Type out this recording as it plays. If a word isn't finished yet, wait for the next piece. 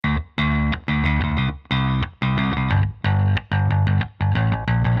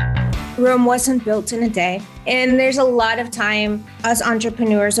Rome wasn't built in a day. And there's a lot of time us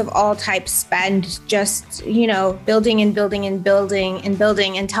entrepreneurs of all types spend just, building and building and building and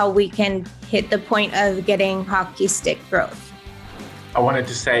building until we can hit the point of getting hockey stick growth. I wanted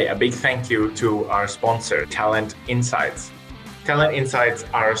to say a big thank you to our sponsor, Talent Insights. Talent Insights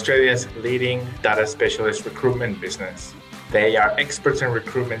are Australia's leading data specialist recruitment business. They are experts in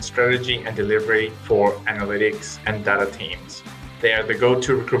recruitment strategy and delivery for analytics and data teams. They are the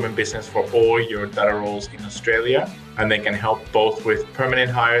go-to recruitment business for all your data roles in Australia, and they can help both with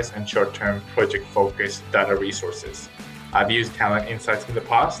permanent hires and short-term project-focused data resources. I've used Talent Insights in the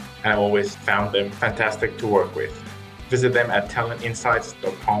past, and I've always found them fantastic to work with. Visit them at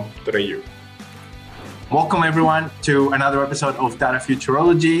talentinsights.com.au. Welcome everyone to another episode of Data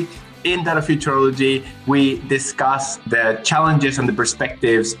Futurology. In Data Futurology, we discuss the challenges and the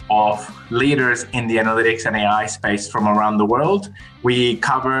perspectives of leaders in the analytics and AI space from around the world. We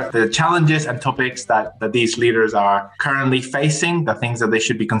cover the challenges and topics that these leaders are currently facing, the things that they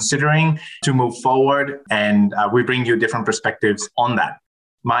should be considering to move forward, and we bring you different perspectives on that.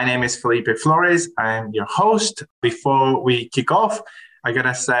 My name is Felipe Flores. I am your host. Before we kick off, I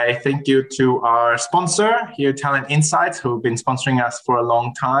gotta say thank you to our sponsor here, Talent Insights, who've been sponsoring us for a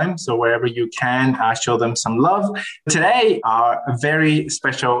long time. So wherever you can, show them some love. Today, our very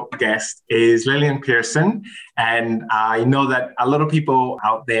special guest is Lillian Pearson. And I know that a lot of people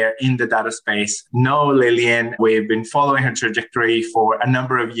out there in the data space know Lillian. We've been following her trajectory for a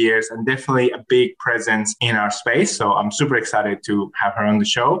number of years and definitely a big presence in our space. So I'm super excited to have her on the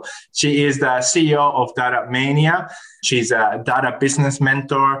show. She is the CEO of Data Mania. She's a data business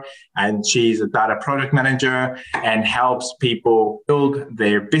mentor and she's a data product manager and helps people build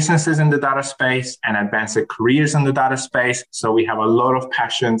their businesses in the data space and advance their careers in the data space. So we have a lot of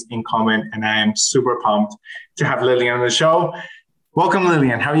passions in common and I am super pumped to have Lillian on the show. Welcome,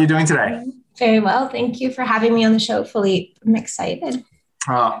 Lillian. How are you doing today? Very well. Thank you for having me on the show, Philippe. I'm excited.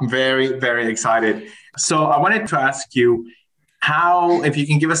 Very, very excited. So I wanted to ask you, if you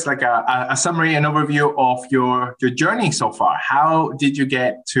can give us like a summary, an overview of your journey so far. How did you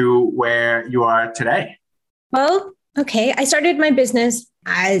get to where you are today? Well, okay. I started my business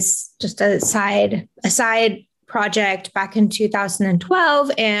as just a side project back in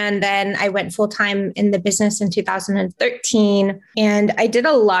 2012. And then I went full-time in the business in 2013. And I did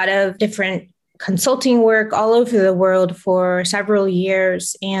a lot of different consulting work all over the world for several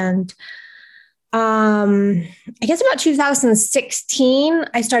years. And I guess about 2016,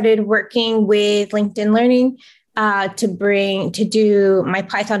 I started working with LinkedIn Learning to do my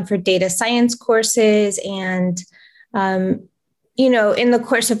Python for data science courses. And, in the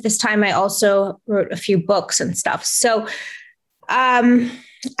course of this time, I also wrote a few books and stuff. So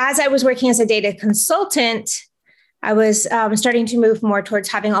as I was working as a data consultant, I was starting to move more towards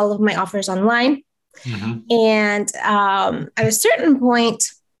having all of my offers online. Mm-hmm. And at a certain point,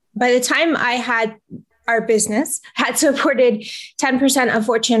 by the time I had our business, had supported 10% of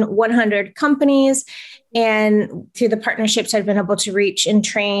Fortune 100 companies. And through the partnerships, I've been able to reach and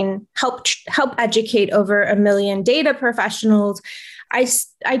train, help educate over 1 million data professionals. I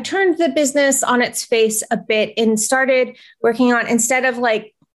turned the business on its face a bit and started working on, instead of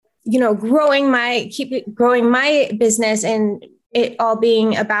growing my business and it all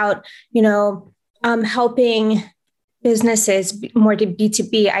being about, helping businesses more to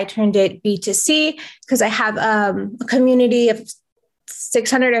B2B, I turned it B2C because I have a community of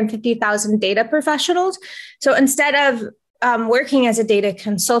 650,000 data professionals. So instead of working as a data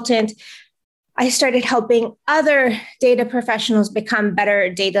consultant, I started helping other data professionals become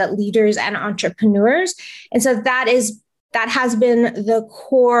better data leaders and entrepreneurs. And so that has been the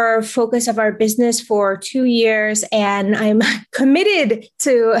core focus of our business for 2 years. And I'm committed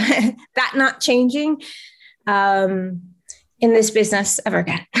to that not changing in this business ever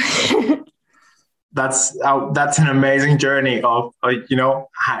again. That's an amazing journey of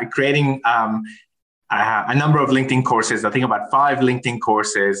creating a number of LinkedIn courses. I think about 5 LinkedIn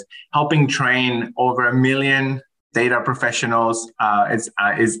courses, helping train over 1 million data professionals is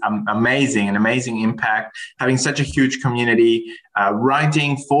amazing, an amazing impact. Having such a huge community,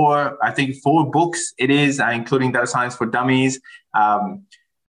 writing 4 books. It is including Data Science for Dummies. What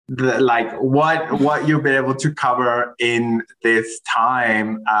you've been able to cover in this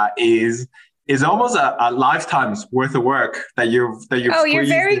time is almost a lifetime's worth of work that you've. Oh, you're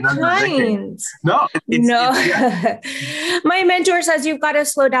very kind. No. My mentor says you've got to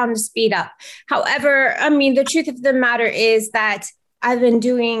slow down to speed up. However, the truth of the matter is that I've been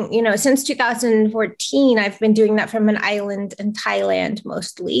doing, since 2014, I've been doing that from an island in Thailand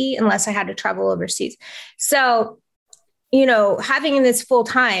mostly, unless I had to travel overseas. So, having this full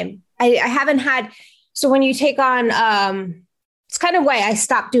time, I haven't had, so when you take on, it's kind of why I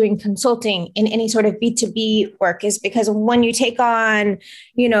stopped doing consulting in any sort of B2B work, is because when you take on,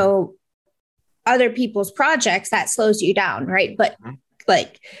 other people's projects, that slows you down. Right. But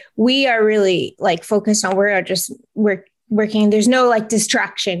like, we are really like focused on, we're working. There's no like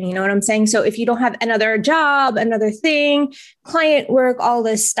distraction. You know what I'm saying? So if you don't have another job, another thing, client work, all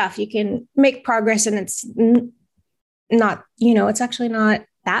this stuff, you can make progress, and it's not, it's actually not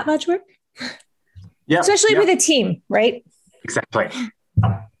that much work. Yeah. Especially with a team, right? Exactly.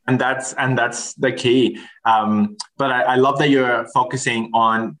 And that's the key. But I love that you're focusing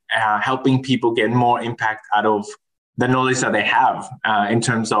on helping people get more impact out of the knowledge that they have in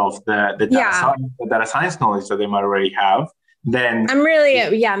terms of the data science knowledge that they might already have. Then I'm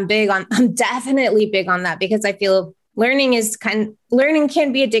definitely big on that, because I feel learning can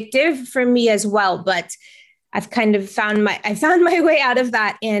be addictive for me as well. But I've kind of found my way out of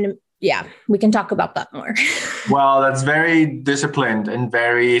that, and we can talk about that more. Well, that's very disciplined and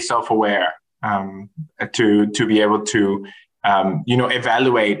very self-aware to be able to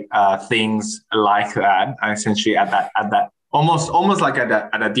evaluate things like that. Essentially, at that almost like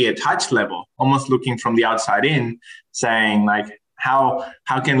at a detached level, almost looking from the outside in, saying like, how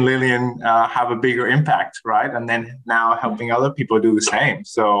can Lillian have a bigger impact, right? And then now helping other people do the same.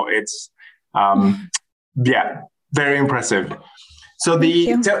 So it's very impressive. So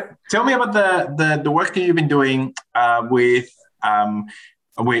tell me about the work that you've been doing with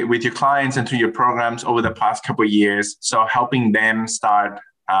your clients and through your programs over the past couple of years. So helping them start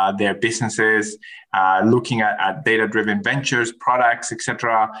their businesses, looking at data-driven ventures, products,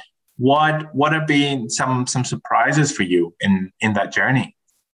 etc. What have been some surprises for you in that journey?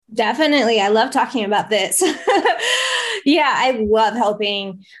 Definitely. I love talking about this. I love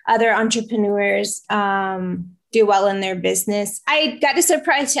helping other entrepreneurs do well in their business. I got a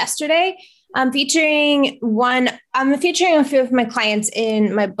surprise yesterday. I'm featuring a few of my clients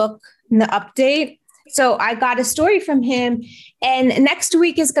in my book, in the update. So I got a story from him, and next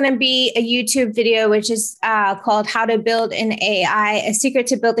week is going to be a YouTube video, which is called How to Build an AI, a secret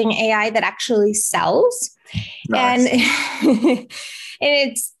to building AI that actually sells. Nice. And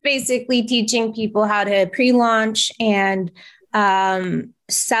it's basically teaching people how to pre-launch and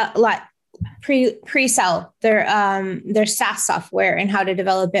pre-sell their SaaS software and how to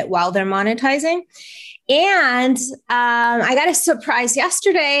develop it while they're monetizing. And I got a surprise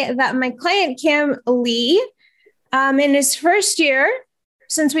yesterday that my client, Cam Lee, in his first year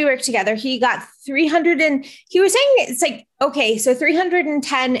since we worked together, he got 300 and he was saying it's like, okay, so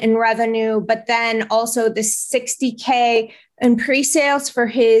 310 in revenue, but then also the 60K in pre-sales for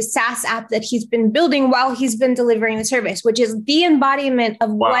his SaaS app that he's been building while he's been delivering the service, which is the embodiment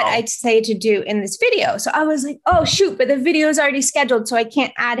of what I say to do in this video. So I was like, oh, shoot, but the video is already scheduled, so I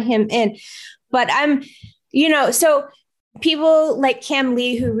can't add him in. But I'm, so people like Cam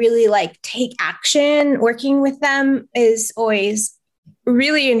Lee who really like take action, working with them is always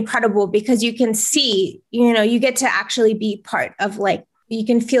really incredible, because you can see, you get to actually be part of, like, you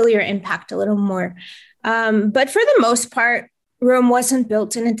can feel your impact a little more. But for the most part, Rome wasn't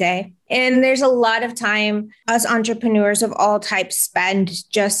built in a day. And there's a lot of time us entrepreneurs of all types spend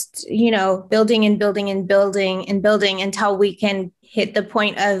just, building and building and building and building until we can hit the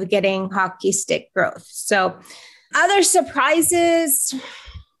point of getting hockey stick growth. So other surprises,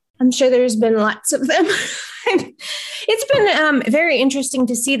 I'm sure there's been lots of them. It's been very interesting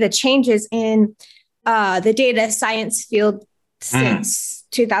to see the changes in the data science field since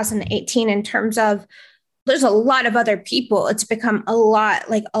 2018 in terms of there's a lot of other people. It's become a lot.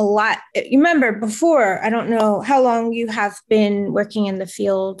 You remember before, I don't know how long you have been working in the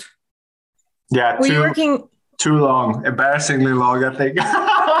field. Yeah. Were you working? Too long, embarrassingly long, I think.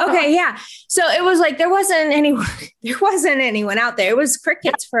 Okay. Yeah. So it was like, there wasn't anyone out there. It was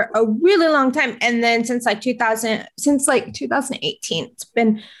crickets for a really long time. And then since 2018, it's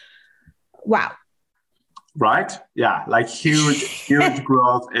been, wow. Right? Yeah. Like huge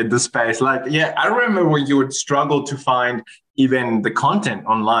growth in the space. I remember when you would struggle to find even the content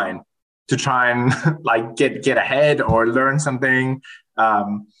online to try and get ahead or learn something.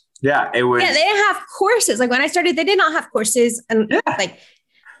 It was. Yeah, they didn't have courses. Like when I started, they did not have courses. And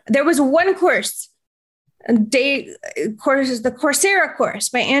there was one course, the Coursera course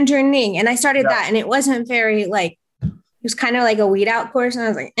by Andrew Ng. And I started that, and it wasn't very it was kind of like a weed out course. And I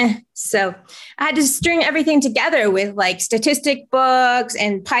was like, So I had to string everything together with statistic books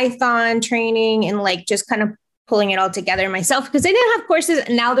and Python training and just kind of pulling it all together myself, because they didn't have courses.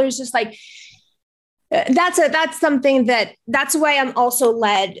 And now there's just that's why I'm also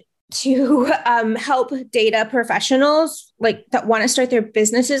led to help data professionals like that want to start their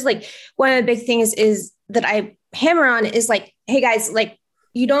businesses. Like one of the big things is that I hammer on is like, hey guys, like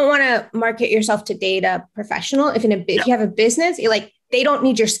you don't want to market yourself to data professional. If you have a business, you're like, they don't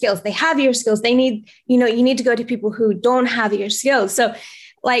need your skills. They have your skills. They need, you need to go to people who don't have your skills. So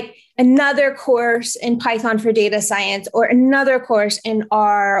like another course in Python for data science or another course in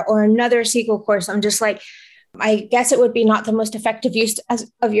R or another SQL course, I'm just like, I guess it would be not the most effective use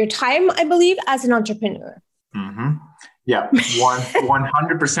of your time, I believe, as an entrepreneur. Mm-hmm. Yeah,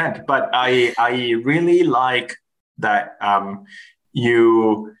 100%. But I really like that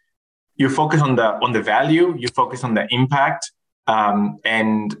you focus on the value, you focus on the impact,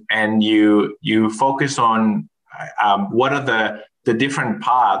 and you focus on what are the different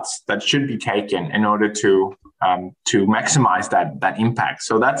paths that should be taken in order to maximize that impact.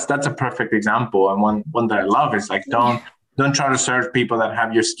 So that's a perfect example, and one that I love is like don't try to serve people that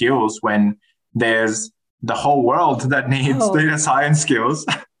have your skills when there's the whole world that needs data science skills.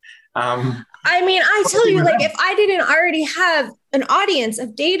 I mean, I tell you, like if I didn't already have an audience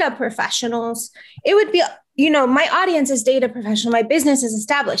of data professionals, it would be, my audience is data professional, my business is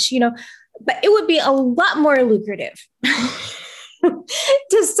established, but it would be a lot more lucrative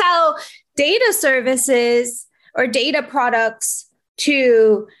to sell data services or data products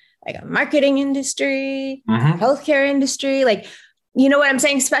to like a marketing industry, healthcare industry, like, you know what I'm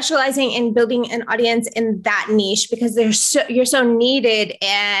saying? Specializing in building an audience in that niche because you're so needed.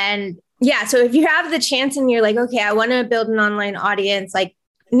 And yeah, so if you have the chance and you're like, okay, I want to build an online audience, like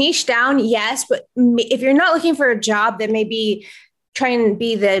niche down, yes. But if you're not looking for a job, then maybe try and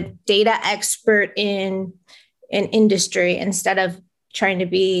be the data expert in an industry instead of trying to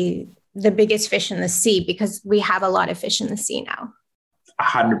be the biggest fish in the sea, because we have a lot of fish in the sea now.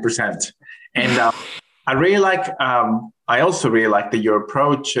 100%. And I really like, I also really like that your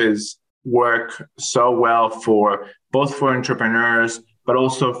approaches work so well for both for entrepreneurs, but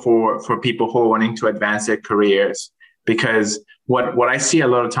also for people who are wanting to advance their careers. Because what I see a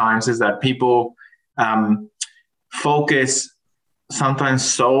lot of times is that people focus sometimes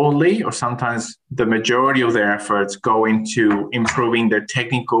solely or sometimes the majority of their efforts go into improving their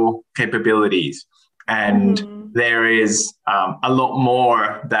technical capabilities. And there is a lot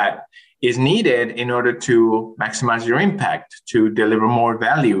more that is needed in order to maximize your impact, to deliver more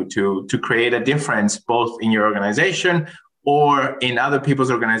value, to create a difference both in your organization or in other people's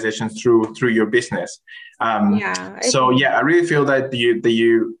organizations through your business. I really feel that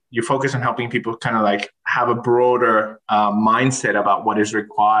you focus on helping people kind of like have a broader mindset about what is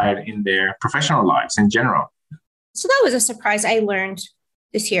required in their professional lives in general. So that was a surprise I learned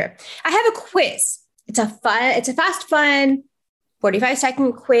this year. I have a quiz. It's a fast, fun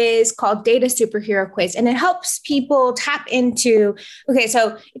 45-second quiz called Data Superhero Quiz. And it helps people tap into, okay,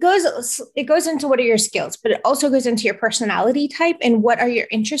 so it goes into what are your skills, but it also goes into your personality type and what are your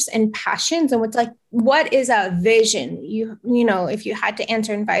interests and passions. And what is a vision? You know, if you had to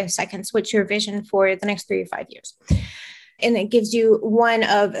answer in 5 seconds, what's your vision for the next 3 to 5 years? And it gives you one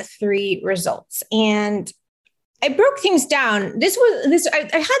of 3 results. And I broke things down. I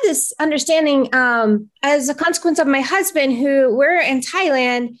had this understanding as a consequence of my husband, who we're in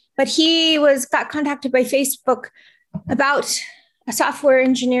Thailand, but he got contacted by Facebook about a software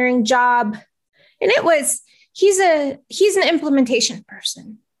engineering job. And he's an implementation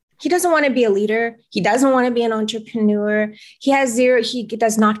person. He doesn't want to be a leader. He doesn't want to be an entrepreneur. He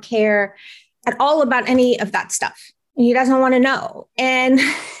does not care at all about any of that stuff. And he doesn't want to know. And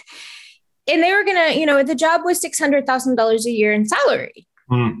they were going to, the job was $600,000 a year in salary,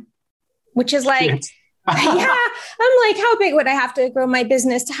 which is like, I'm like, how big would I have to grow my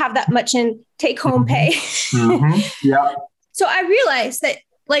business to have that much in take home pay? Yeah. So I realized that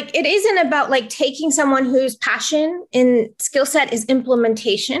like, it isn't about like taking someone whose passion and skill set is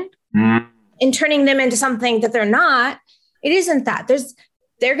implementation and turning them into something that they're not. It isn't that.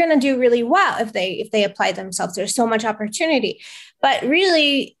 They're going to do really well if they apply themselves. There's so much opportunity, but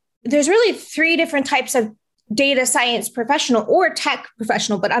really, there's really 3 different types of data science professional or tech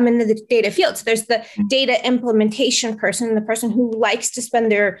professional, but I'm in the data field. So there's the data implementation person, the person who likes to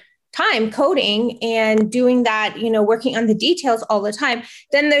spend their time coding and doing that, working on the details all the time.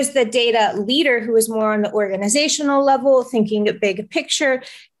 Then there's the data leader who is more on the organizational level, thinking a big picture,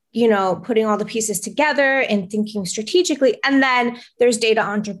 putting all the pieces together and thinking strategically. And then there's data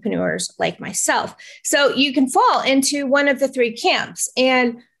entrepreneurs like myself. So you can fall into one of the 3 camps.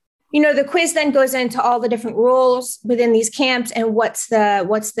 And the quiz then goes into all the different roles within these camps and what's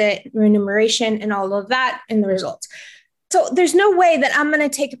the remuneration and all of that and the results. So there's no way that I'm going to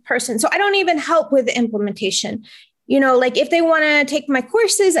take a person. So I don't even help with the implementation. like if they want to take my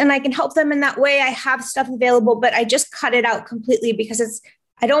courses and I can help them in that way, I have stuff available, but I just cut it out completely because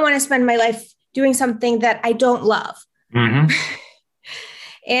I don't want to spend my life doing something that I don't love. Mm-hmm.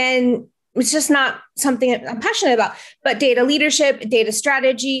 And it's just not something I'm passionate about. But data leadership, data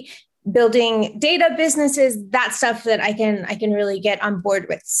strategy, building data businesses, that's stuff that I can really get on board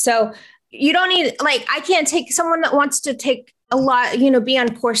with. So you don't need, I can't take someone that wants to take a lot, be on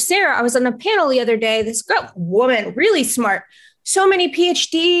Coursera. I was on a panel the other day, this woman, really smart, so many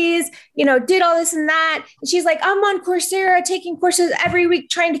PhDs, did all this and that. And she's like, I'm on Coursera taking courses every week,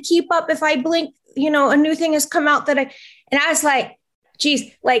 trying to keep up. If I blink, a new thing has come out and I was like,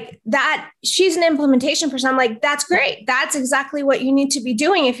 geez, that she's an implementation person. I'm like, that's great. That's exactly what you need to be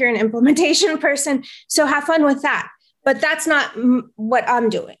doing if you're an implementation person. So have fun with that. But that's not what I'm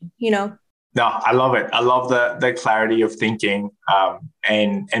doing, No, I love it. I love the clarity of thinking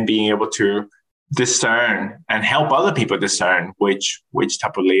and being able to discern and help other people discern which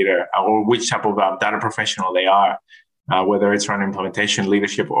type of leader or which type of data professional they are, whether it's around implementation,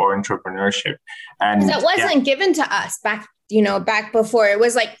 leadership, or entrepreneurship. And that wasn't given to us back before. It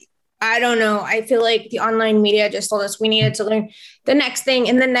was like, I don't know. I feel like the online media just told us we needed to learn the next thing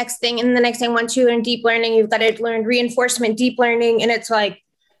and the next thing and the next thing. Once you learn deep learning, you've got to learn reinforcement deep learning. And it's like,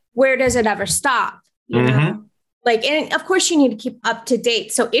 where does it ever stop? You know? And of course you need to keep up to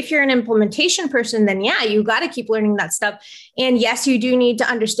date. So if you're an implementation person, then yeah, you got to keep learning that stuff. And yes, you do need to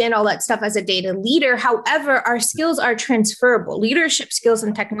understand all that stuff as a data leader. However, our skills are transferable. Leadership skills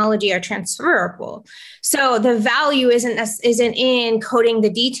and technology are transferable. So the value isn't in coding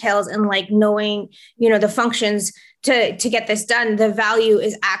the details and knowing, the functions to get this done. The value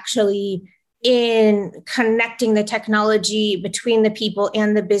is actually in connecting the technology between the people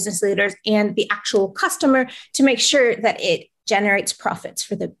and the business leaders and the actual customer to make sure that it generates profits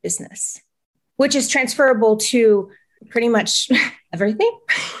for the business, which is transferable to pretty much everything.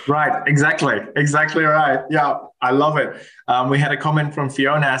 Right. Exactly right. Yeah, I love it. We had a comment from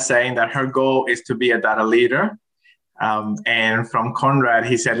Fiona saying that her goal is to be a data leader. And from Conrad,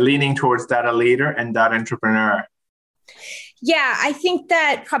 he said leaning towards data leader and data entrepreneur. Yeah, I think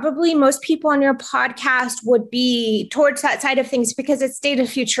that probably most people on your podcast would be towards that side of things because it's data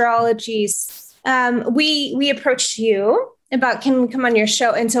futurologies. We approached you about, can we come on your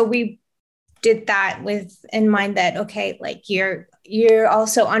show? And so we did that with in mind that, okay, you're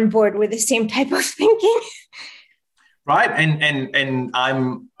also on board with the same type of thinking. Right. And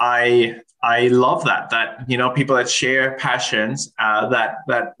I love that, people that share passions,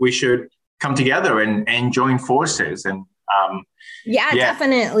 that we should come together and join forces and, yeah,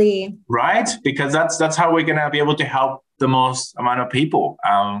 definitely. Right. Because that's how we're going to be able to help the most amount of people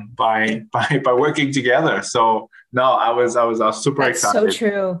by working together. So no, I was super excited. That's so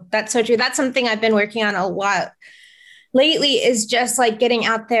true. That's something I've been working on a lot lately is just getting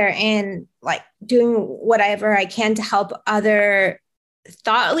out there and doing whatever I can to help other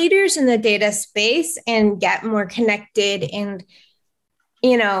thought leaders in the data space and get more connected and,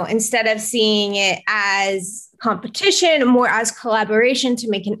 instead of seeing it as competition, more as collaboration to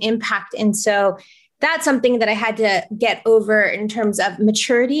make an impact. And so that's something that I had to get over in terms of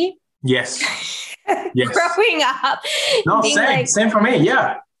maturity. Yes. Growing up. No, same for me.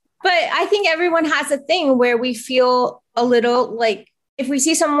 Yeah. But I think everyone has a thing where we feel a little if we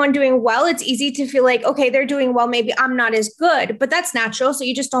see someone doing well, it's easy to feel like, okay, they're doing well. Maybe I'm not as good, but that's natural. So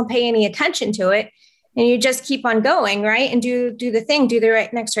you just don't pay any attention to it. And you just keep on going, right? And do the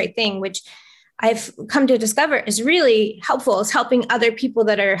next right thing, which I've come to discover is really helpful. Is helping other people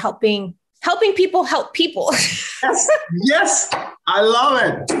that are helping people help people. Yes, I love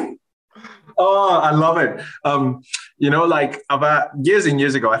it. Oh, I love it. About years and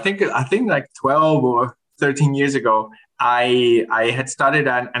years ago, I think 12 or 13 years ago, I had started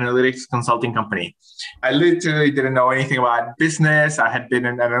an analytics consulting company. I literally didn't know anything about business. I had been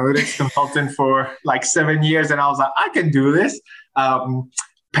an analytics consultant for 7 years, and I was like, I can do this.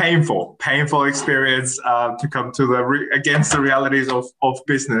 Painful experience to come to against the realities of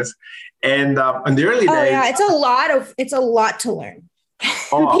business. And in the early days, yeah, it's a lot to learn.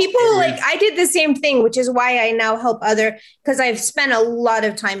 People I did the same thing, which is why I now help because I've spent a lot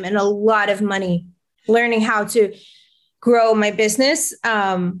of time and a lot of money learning how to grow my business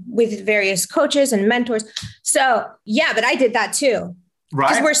with various coaches and mentors. So yeah, but I did that too. Right.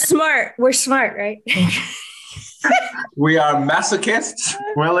 Because we're smart, right? We are masochists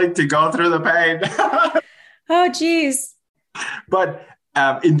willing to go through the pain. Oh, geez. But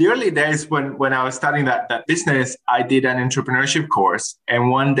in the early days when I was starting that business, I did an entrepreneurship course. And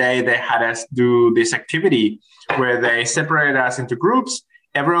one day they had us do this activity where they separated us into groups.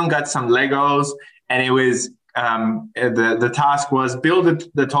 Everyone got some Legos, and it was the task was build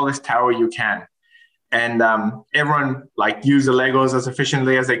the tallest tower you can. And everyone like used the Legos as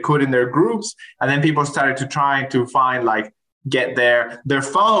efficiently as they could in their groups. And then people started to try to find like get their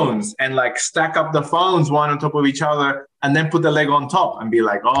phones and like stack up the phones one on top of each other and then put the Lego on top and be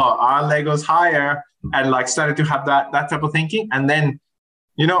like, oh, our Lego's higher, and like started to have that type of thinking. And then,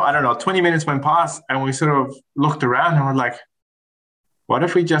 you know, I don't know, 20 minutes went past and we sort of looked around and we're like, what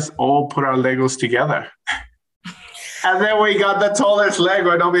if we just all put our Legos together? And then we got the tallest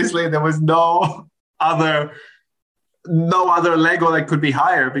Lego, and obviously there was no other Lego that could be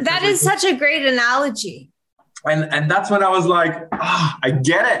higher. That is such a great analogy. And that's when I was like, I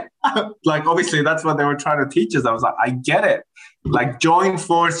get it. Like, obviously, that's what they were trying to teach us. I was like, I get it. Like, join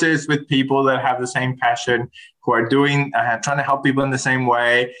forces with people that have the same passion, who are doing, trying to help people in the same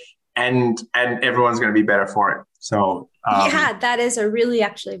way, and everyone's going to be better for it. So yeah, that is a really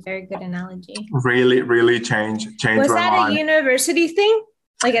actually very good analogy. Really changed. Was that a university thing?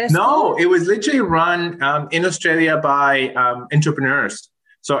 Like at a school? No, it was literally run in Australia by entrepreneurs.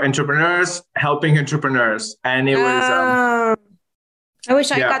 So entrepreneurs helping entrepreneurs. And it was... I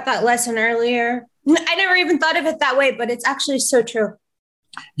wish I got that lesson earlier. I never even thought of it that way, but it's actually so true.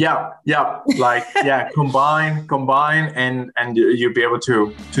 Yeah. Like, combine and you'll be able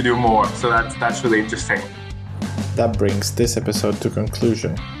to do more. So that's really interesting. That brings this episode to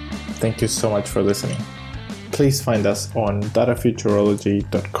conclusion. Thank you so much for listening. Please find us on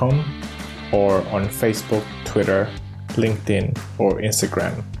datafuturology.com or on Facebook, Twitter, LinkedIn, or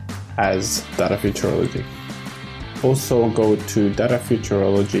Instagram as Data Futurology. Also go to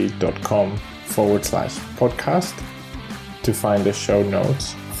datafuturology.com/podcast to find the show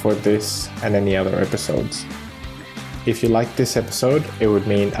notes for this and any other episodes. If you liked this episode, it would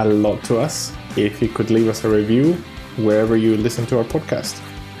mean a lot to us if you could leave us a review wherever you listen to our podcast.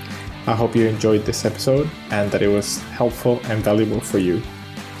 I hope you enjoyed this episode and that it was helpful and valuable for you.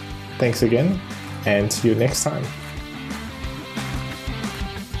 Thanks again, and see you next time.